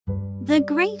The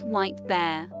Great White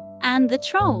Bear and the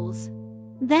Trolls.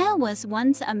 There was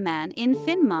once a man in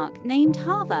Finmark named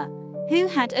Halvor, who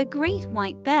had a great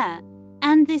white bear,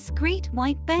 and this great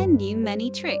white bear knew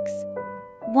many tricks.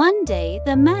 One day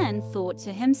the man thought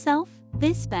to himself,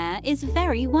 "This bear is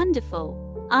very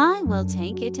wonderful. I will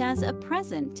take it as a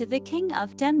present to the King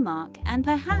of Denmark, and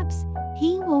perhaps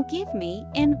he will give me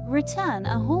in return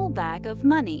a whole bag of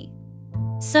money."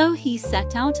 So he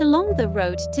set out along the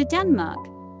road to Denmark,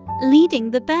 leading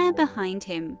the bear behind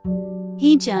him.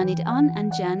 He journeyed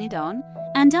on,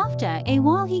 and after a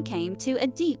while he came to a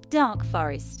deep, dark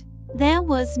forest. There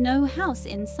was no house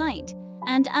in sight,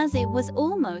 and as it was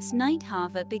almost night,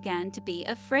 Halvor began to be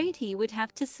afraid he would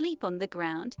have to sleep on the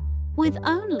ground, with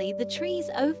only the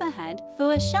trees overhead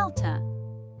for a shelter.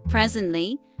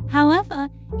 Presently, however,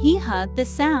 he heard the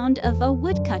sound of a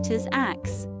woodcutter's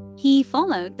axe. He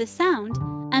followed the sound,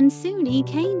 and soon he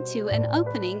came to an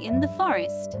opening in the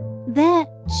forest. There,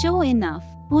 sure enough,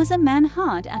 was a man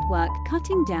hard at work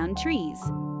cutting down trees.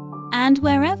 And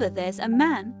wherever there's a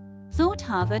man, thought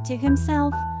Halvor to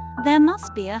himself, there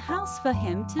must be a house for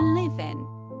him to live in.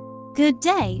 "Good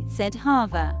day," said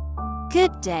Halvor.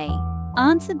 "Good day,"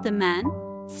 answered the man,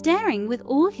 staring with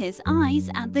all his eyes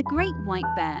at the great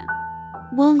white bear.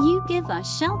 "Will you give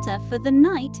us shelter for the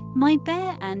night, my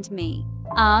bear and me?"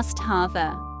 asked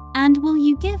Halvor. "And will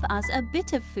you give us a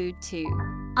bit of food too?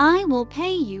 I will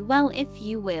pay you well if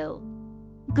you will."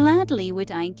 "Gladly would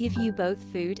I give you both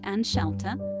food and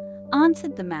shelter,"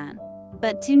 answered the man.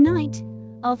 "But tonight,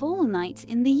 of all nights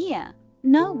in the year,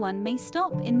 no one may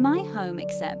stop in my home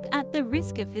except at the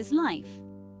risk of his life."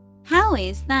 "How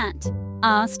is that?"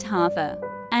 asked Halvor,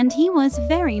 and he was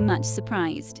very much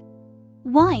surprised.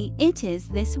 "Why, it is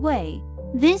this way.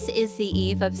 This is the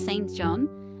eve of St. John,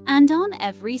 and on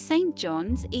every St.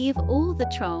 John's Eve all the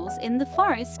trolls in the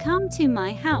forest come to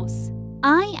my house.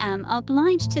 I am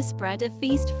obliged to spread a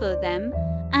feast for them,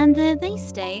 and there they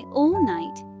stay all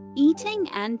night, eating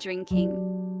and drinking.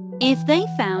 If they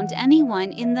found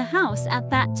anyone in the house at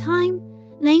that time,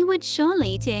 they would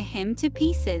surely tear him to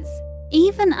pieces.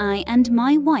 Even I and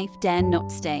my wife dare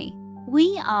not stay.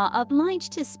 We are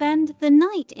obliged to spend the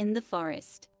night in the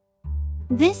forest."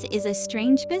 "This is a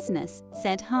strange business,"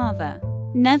 said Halvor.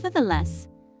 "Nevertheless,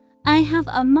 I have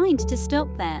a mind to stop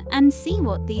there and see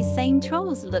what these same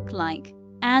trolls look like.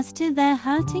 As to their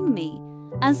hurting me,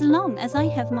 as long as I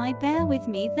have my bear with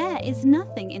me, there is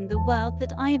nothing in the world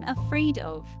that I am afraid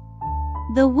of."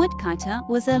 The woodcutter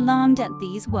was alarmed at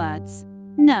these words.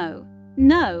 "No,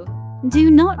 no, do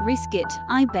not risk it,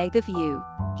 I beg of you,"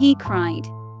 he cried.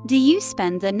 "Do you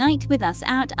spend the night with us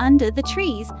out under the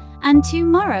trees, and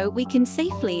tomorrow we can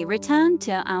safely return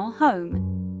to our home."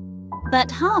 But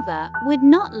Halvor would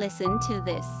not listen to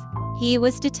this. He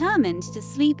was determined to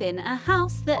sleep in a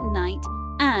house that night,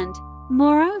 and,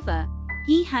 moreover,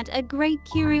 he had a great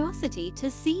curiosity to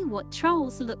see what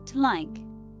trolls looked like.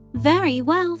 "Very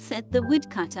well," said the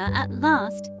woodcutter at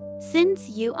last, "since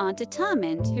you are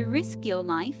determined to risk your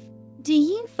life, do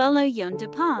you follow yonder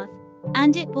path,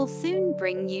 and it will soon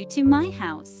bring you to my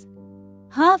house."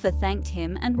 Halvor thanked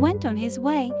him and went on his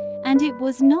way, and it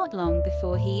was not long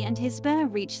before he and his bear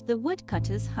reached the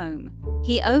woodcutter's home.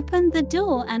 He opened the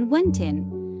door and went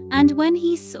in, and when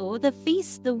he saw the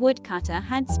feast the woodcutter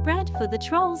had spread for the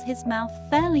trolls, his mouth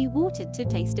fairly watered to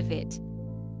taste of it.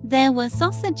 There were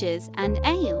sausages and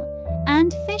ale,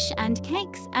 and fish and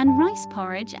cakes and rice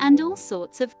porridge and all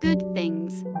sorts of good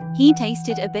things. He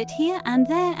tasted a bit here and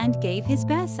there and gave his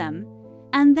bear some,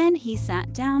 and then he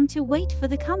sat down to wait for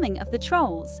the coming of the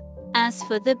trolls. As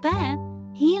for the bear,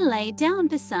 he lay down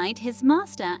beside his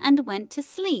master and went to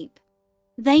sleep.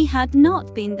 They had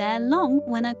not been there long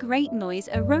when a great noise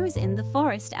arose in the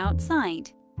forest outside.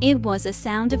 It was a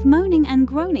sound of moaning and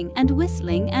groaning and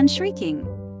whistling and shrieking.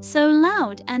 So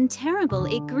loud and terrible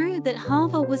it grew that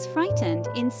Halvor was frightened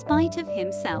in spite of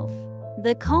himself.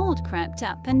 The cold crept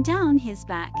up and down his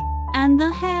back, and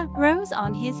the hair rose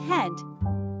on his head.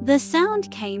 The sound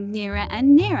came nearer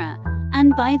and nearer,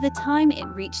 and by the time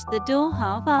it reached the door,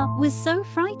 Halvor was so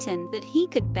frightened that he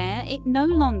could bear it no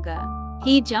longer.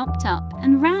 He jumped up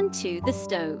and ran to the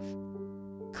stove.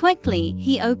 Quickly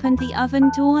he opened the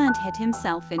oven door and hid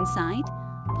himself inside,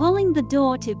 pulling the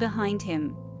door to behind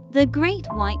him. The great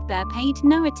white bear paid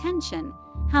no attention,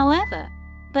 however,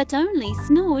 but only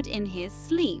snored in his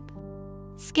sleep.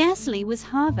 Scarcely was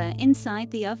Halvor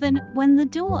inside the oven when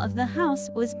the door of the house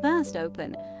was burst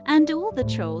open, and all the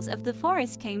trolls of the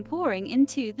forest came pouring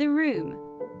into the room.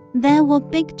 There were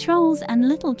big trolls and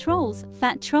little trolls,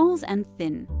 fat trolls and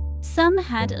thin. Some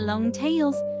had long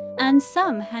tails, and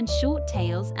some had short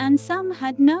tails, and some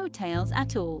had no tails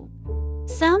at all.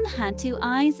 Some had 2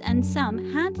 eyes and some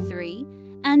had 3,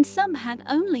 and some had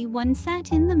only one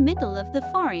set in the middle of the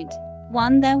forehead.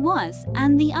 One there was,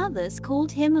 and the others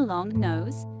called him Long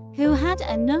Nose, who had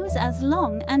a nose as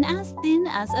long and as thin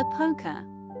as a poker.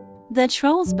 The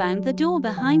trolls banged the door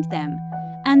behind them,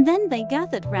 and then they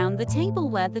gathered round the table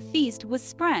where the feast was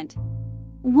spread.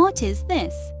 "What is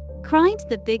this?" cried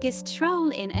the biggest troll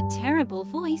in a terrible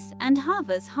voice, and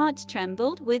Halvor's heart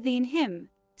trembled within him.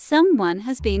 "Someone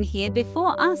has been here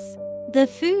before us. The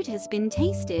food has been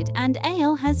tasted and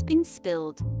ale has been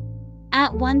spilled."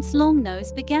 At once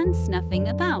Longnose began snuffing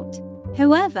about.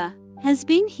 "Whoever has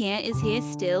been here is here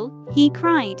still," he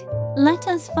cried. "Let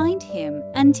us find him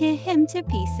and tear him to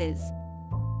pieces."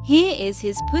 "Here is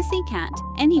his pussycat,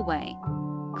 anyway,"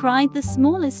 cried the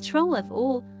smallest troll of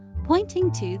all,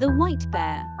 pointing to the white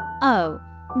bear. "Oh,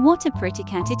 what a pretty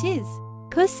cat it is!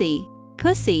 Pussy,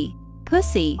 pussy,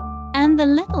 pussy." And the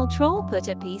little troll put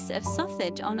a piece of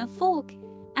sausage on a fork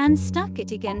and stuck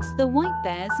it against the white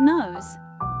bear's nose.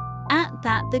 At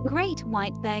that the great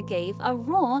white bear gave a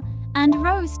roar and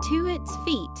rose to its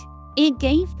feet. It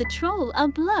gave the troll a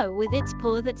blow with its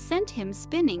paw that sent him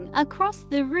spinning across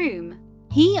the room.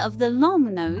 He of the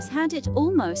long nose had it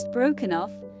almost broken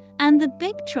off, and the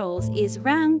big troll's ears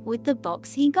rang with the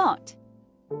box he got.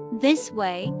 This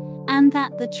way and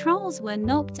that the trolls were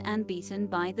knocked and beaten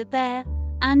by the bear,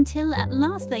 until at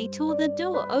last they tore the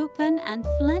door open and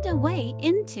fled away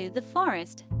into the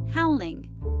forest, howling.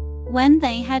 When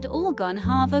they had all gone,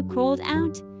 Halvor crawled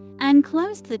out and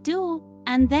closed the door,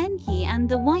 and then he and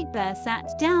the white bear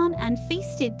sat down and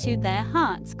feasted to their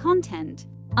heart's content.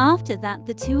 After that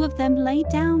the 2 of them lay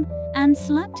down and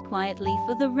slept quietly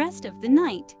for the rest of the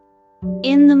night.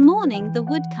 In the morning the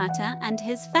woodcutter and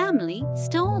his family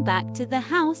stole back to the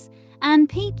house and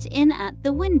peeped in at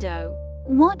the window.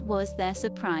 What was their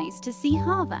surprise to see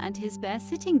Halvor and his bear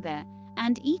sitting there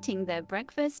and eating their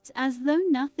breakfasts as though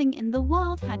nothing in the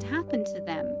world had happened to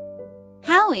them.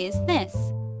 "How is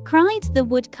this?" cried the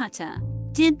woodcutter.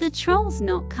 "Did the trolls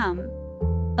not come?"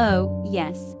 "Oh,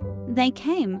 yes, they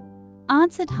came,"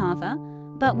 answered Halvor,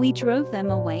 "but we drove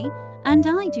them away, and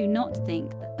I do not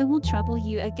think that they will trouble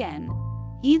you again."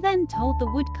 He then told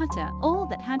the woodcutter all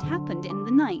that had happened in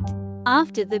the night.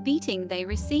 After the beating they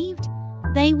received,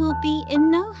 "They will be in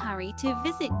no hurry to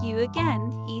visit you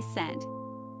again," he said.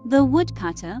 The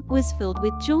woodcutter was filled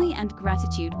with joy and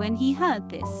gratitude when he heard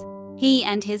this. He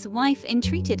and his wife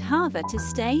entreated Halvor to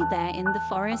stay there in the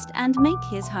forest and make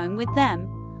his home with them,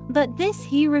 but this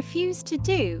he refused to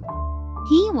do.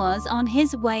 He was on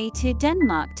his way to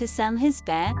Denmark to sell his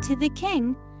bear to the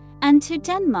king, and to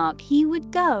Denmark he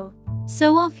would go.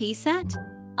 So off he set,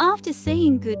 after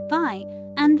saying goodbye,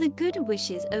 and the good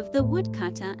wishes of the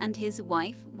woodcutter and his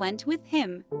wife went with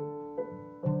him.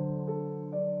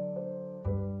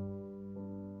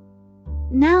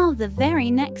 Now the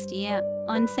very next year,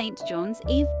 on St. John's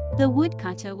Eve, the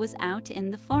woodcutter was out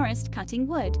in the forest cutting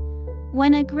wood,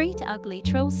 when a great ugly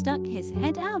troll stuck his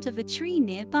head out of a tree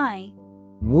nearby.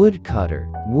 "Woodcutter,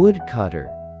 woodcutter,"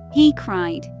 he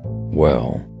cried.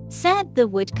 "Well," said the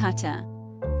woodcutter,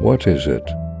 "what is it?"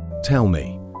 "Tell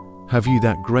me, have you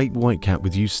that great white cat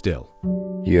with you still?"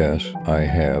 "Yes, I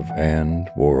have, and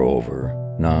moreover,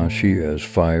 now she has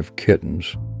 5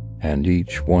 kittens, and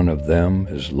each one of them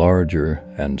is larger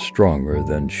and stronger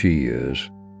than she is."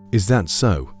 "Is that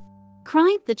so?"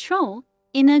 cried the troll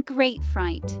in a great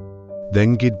fright.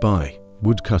 "Then goodbye,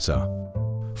 woodcutter,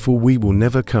 for we will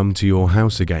never come to your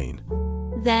house again."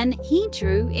 Then he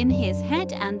drew in his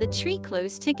head and the tree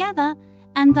close together,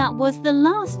 and that was the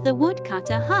last the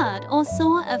woodcutter heard or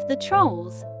saw of the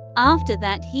trolls. After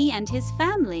that he and his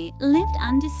family lived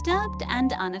undisturbed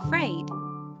and unafraid.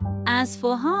 As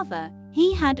for Halvor,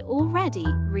 he had already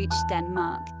reached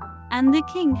Denmark, and the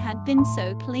king had been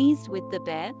so pleased with the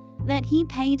bear that he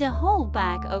paid a whole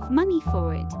bag of money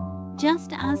for it,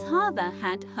 just as Halvor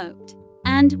had hoped.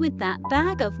 And with that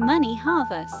bag of money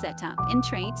Halvor set up in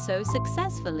trade so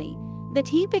successfully that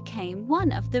he became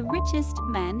one of the richest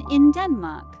men in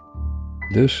Denmark.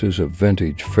 This is a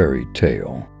vintage fairy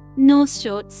tale. Norse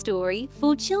short story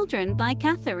for children by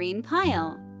Catherine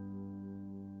Pyle.